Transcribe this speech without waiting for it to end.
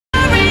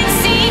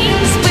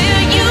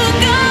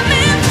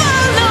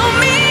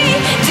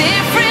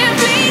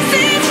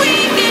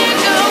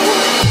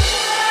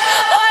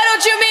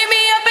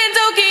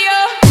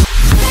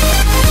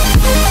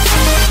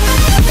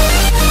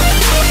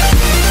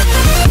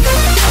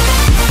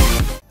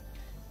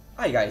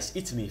Hi guys,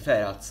 it's me,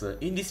 Ferraz.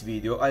 In this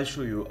video I'll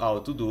show you how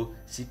to do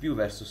CPU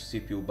versus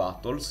CPU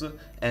battles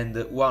and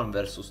 1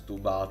 versus 2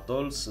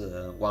 battles,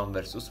 1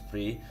 versus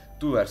 3,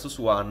 2 versus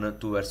 1,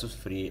 2 versus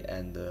 3,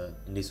 and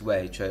in this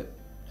way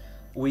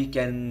we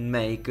can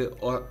make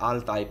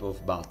all type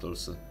of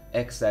battles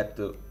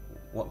except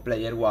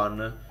player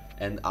 1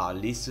 and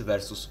Alice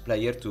versus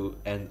player 2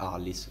 and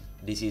Alice.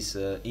 This is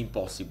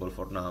impossible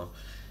for now.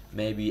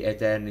 Maybe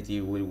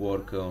Eternity will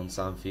work on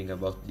something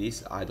about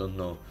this, I don't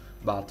know.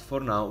 But for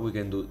now we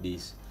can do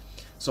this.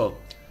 So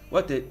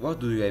what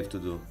do you have to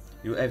do?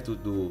 You have to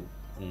do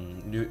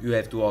you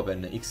have to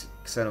open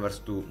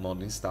Xenoverse 2 mod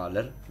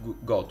installer,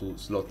 go to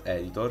slot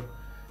editor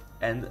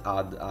and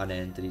add an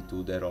entry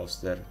to the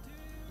roster.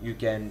 You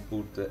can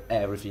put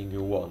everything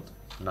you want,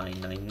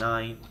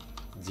 999,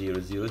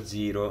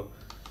 000.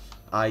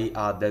 I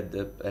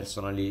added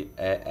personally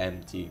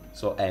empty,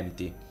 so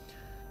empty.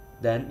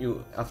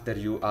 Then after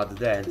you add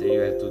the entry, you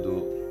have to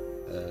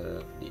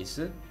do this.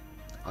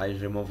 I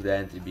remove the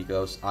entry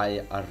because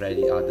I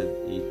already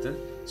added it,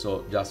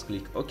 so just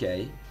click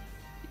OK.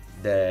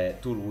 The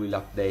tool will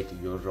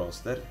update your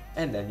roster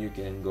and then you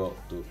can go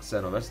to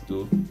Xenoverse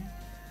 2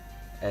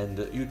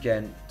 and you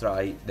can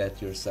try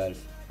that yourself.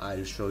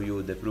 I'll show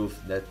you the proof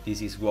that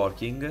this is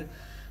working,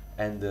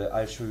 and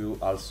I'll show you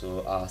also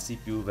a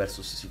CPU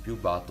versus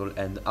CPU battle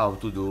and how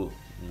to do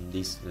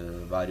these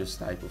various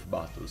type of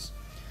battles.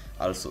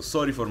 Also,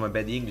 sorry for my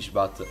bad English,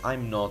 but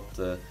I'm not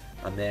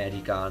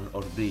American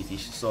or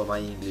British, so my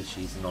English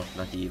is not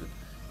native.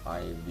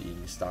 I've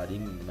been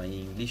studying my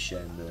English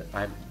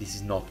and this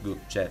is not good,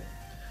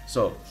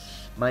 so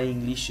my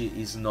English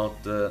is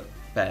not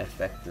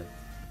perfect.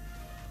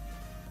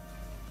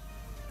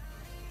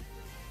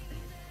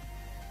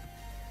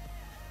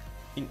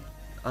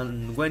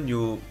 And when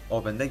you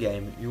open the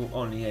game, you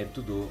only have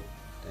to do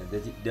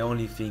the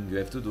only thing you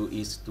have to do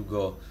is to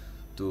go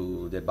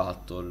to the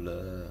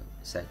battle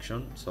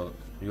section. So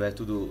you have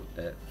to do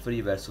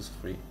 3 versus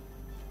 3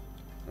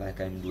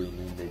 like I'm doing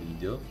in the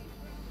video.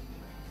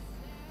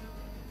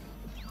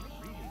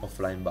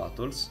 Offline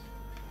battles,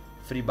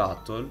 free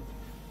battle,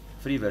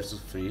 3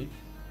 versus 3,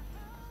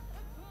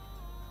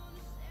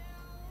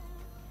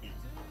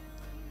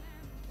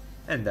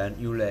 and then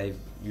you have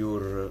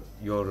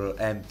your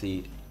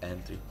empty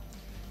entry.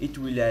 It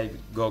will have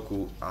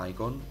Goku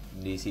icon.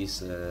 This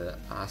is a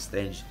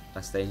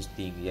strange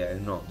thing, yeah,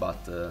 no,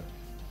 but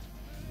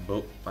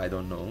I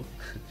don't know.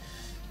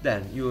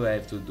 Then you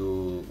have to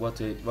do what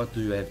do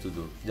you have to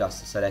do?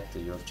 Just select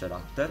your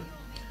character.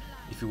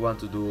 If you want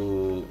to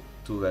do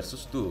 2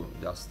 versus 2,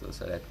 just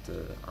select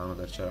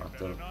another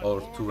character,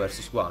 or 2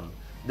 versus 1.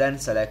 Then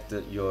select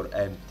your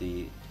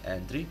empty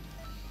entry.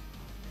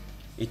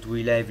 It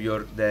will have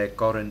the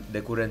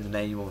current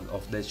name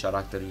of the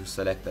character you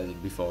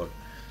selected before,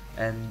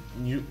 and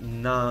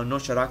no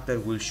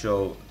character will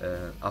show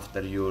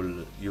after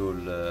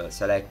you'll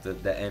select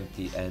the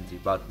empty entry,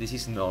 but this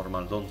is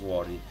normal, don't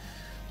worry.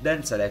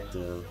 Then select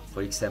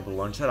for example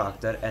 1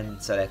 character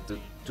and select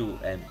 2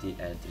 empty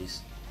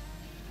entries.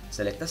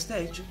 Select a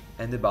stage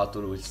and the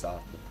battle will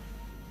start.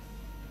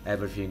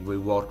 Everything will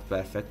work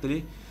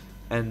perfectly,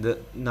 and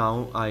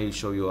now I'll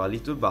show you a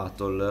little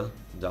battle,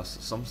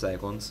 just some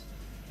seconds,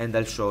 and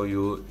I'll show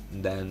you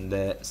then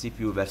the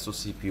CPU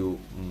versus CPU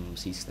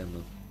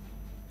system.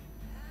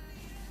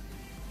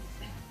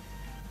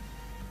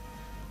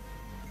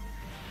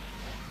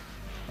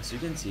 As you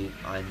can see,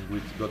 I'm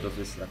with God of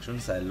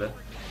Destruction Cell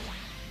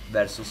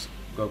versus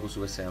Goku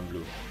Super Saiyan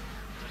Blue.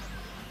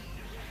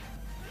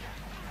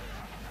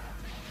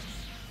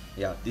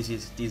 Yeah,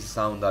 this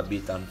sound a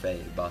bit unfair,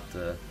 but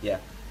yeah,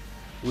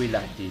 we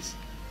like this.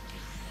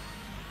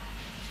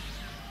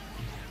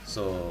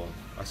 So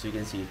as you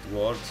can see, it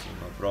works,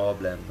 no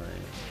problem,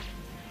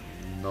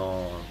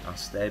 no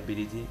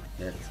instability,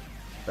 it's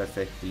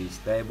perfectly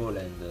stable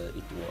and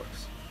it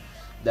works.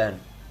 Then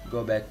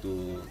go back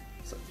to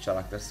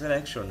character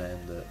selection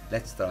and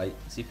let's try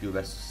CPU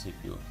versus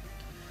CPU.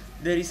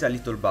 There is a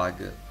little bug.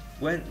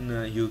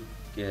 When you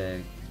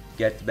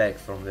get back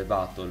from the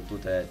battle to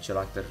the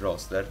character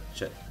roster,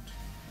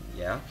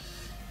 yeah,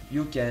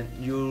 you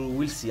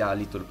will see a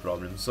little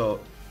problem.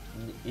 So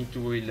it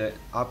will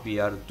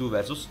appear 2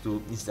 versus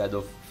 2 instead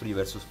of 3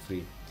 versus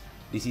 3.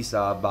 This is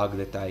a bug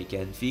that I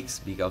can fix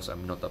because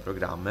I'm not a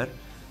programmer,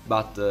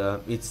 but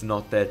it's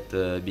not that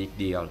big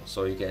deal.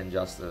 So you can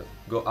just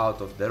go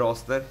out of the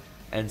roster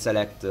and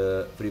select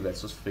 3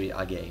 versus 3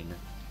 again.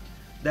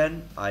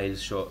 Then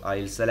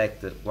I'll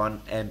select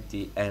 1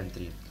 empty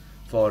entry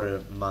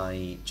for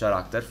my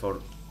character, for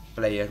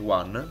player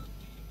 1,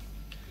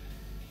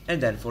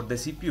 and then for the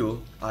CPU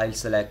I'll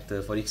select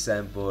for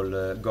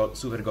example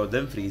Super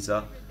Golden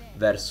Frieza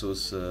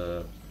versus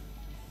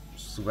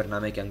Super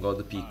Namekian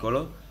God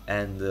Piccolo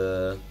and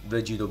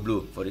Vegito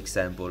Blue, for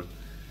example.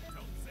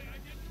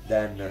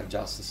 Then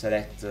just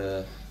select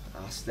a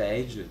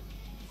stage,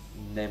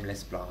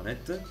 Nameless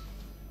Planet,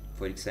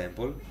 for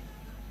example.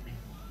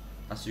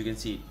 As you can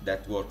see,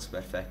 that works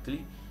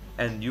perfectly,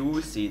 and you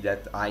will see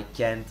that I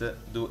can't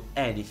do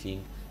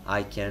anything.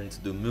 I can't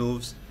do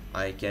moves,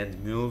 I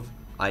can't move,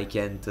 I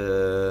can't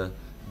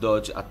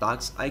dodge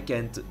attacks, I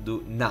can't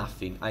do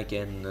nothing. I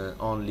can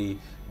only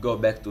go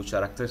back to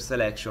character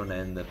selection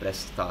and press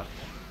start.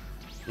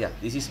 Yeah,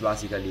 this is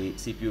basically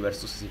CPU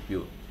versus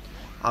CPU.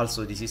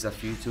 Also, this is a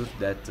feature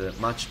that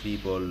much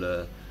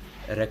people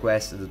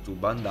requested to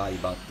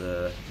Bandai, but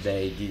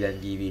they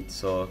didn't give it,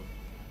 so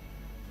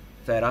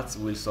Ferrats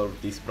will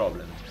solve this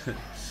problem.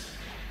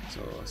 So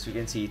as you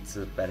can see, it's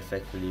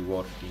perfectly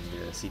working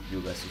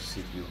CPU versus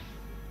CPU.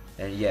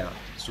 And yeah,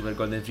 Super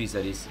Golden Freezer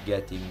is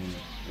getting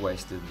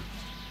wasted.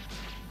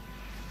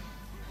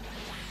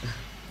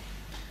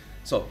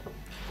 So,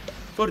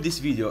 for this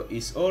video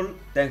is all.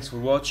 Thanks for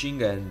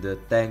watching, and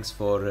thanks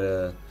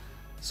for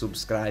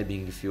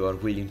subscribing if you are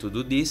willing to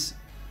do this.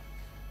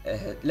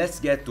 Let's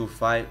get to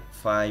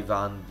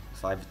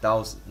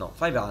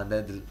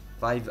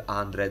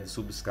 500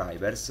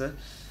 subscribers,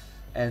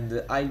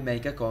 and I'll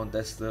make a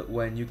contest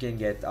when you can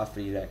get a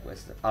free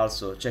request.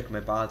 Also check my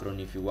Patreon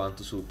if you want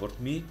to support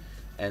me,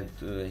 and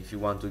if you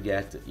want to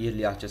get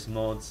early access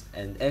mods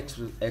and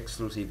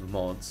exclusive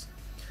mods.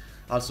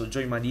 Also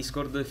join my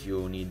Discord if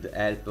you need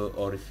help,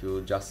 or if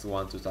you just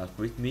want to talk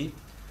with me.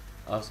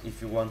 Also,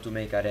 if you want to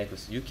make a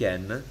request, you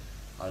can.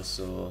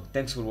 Also,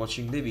 thanks for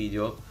watching the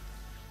video,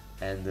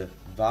 and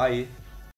bye!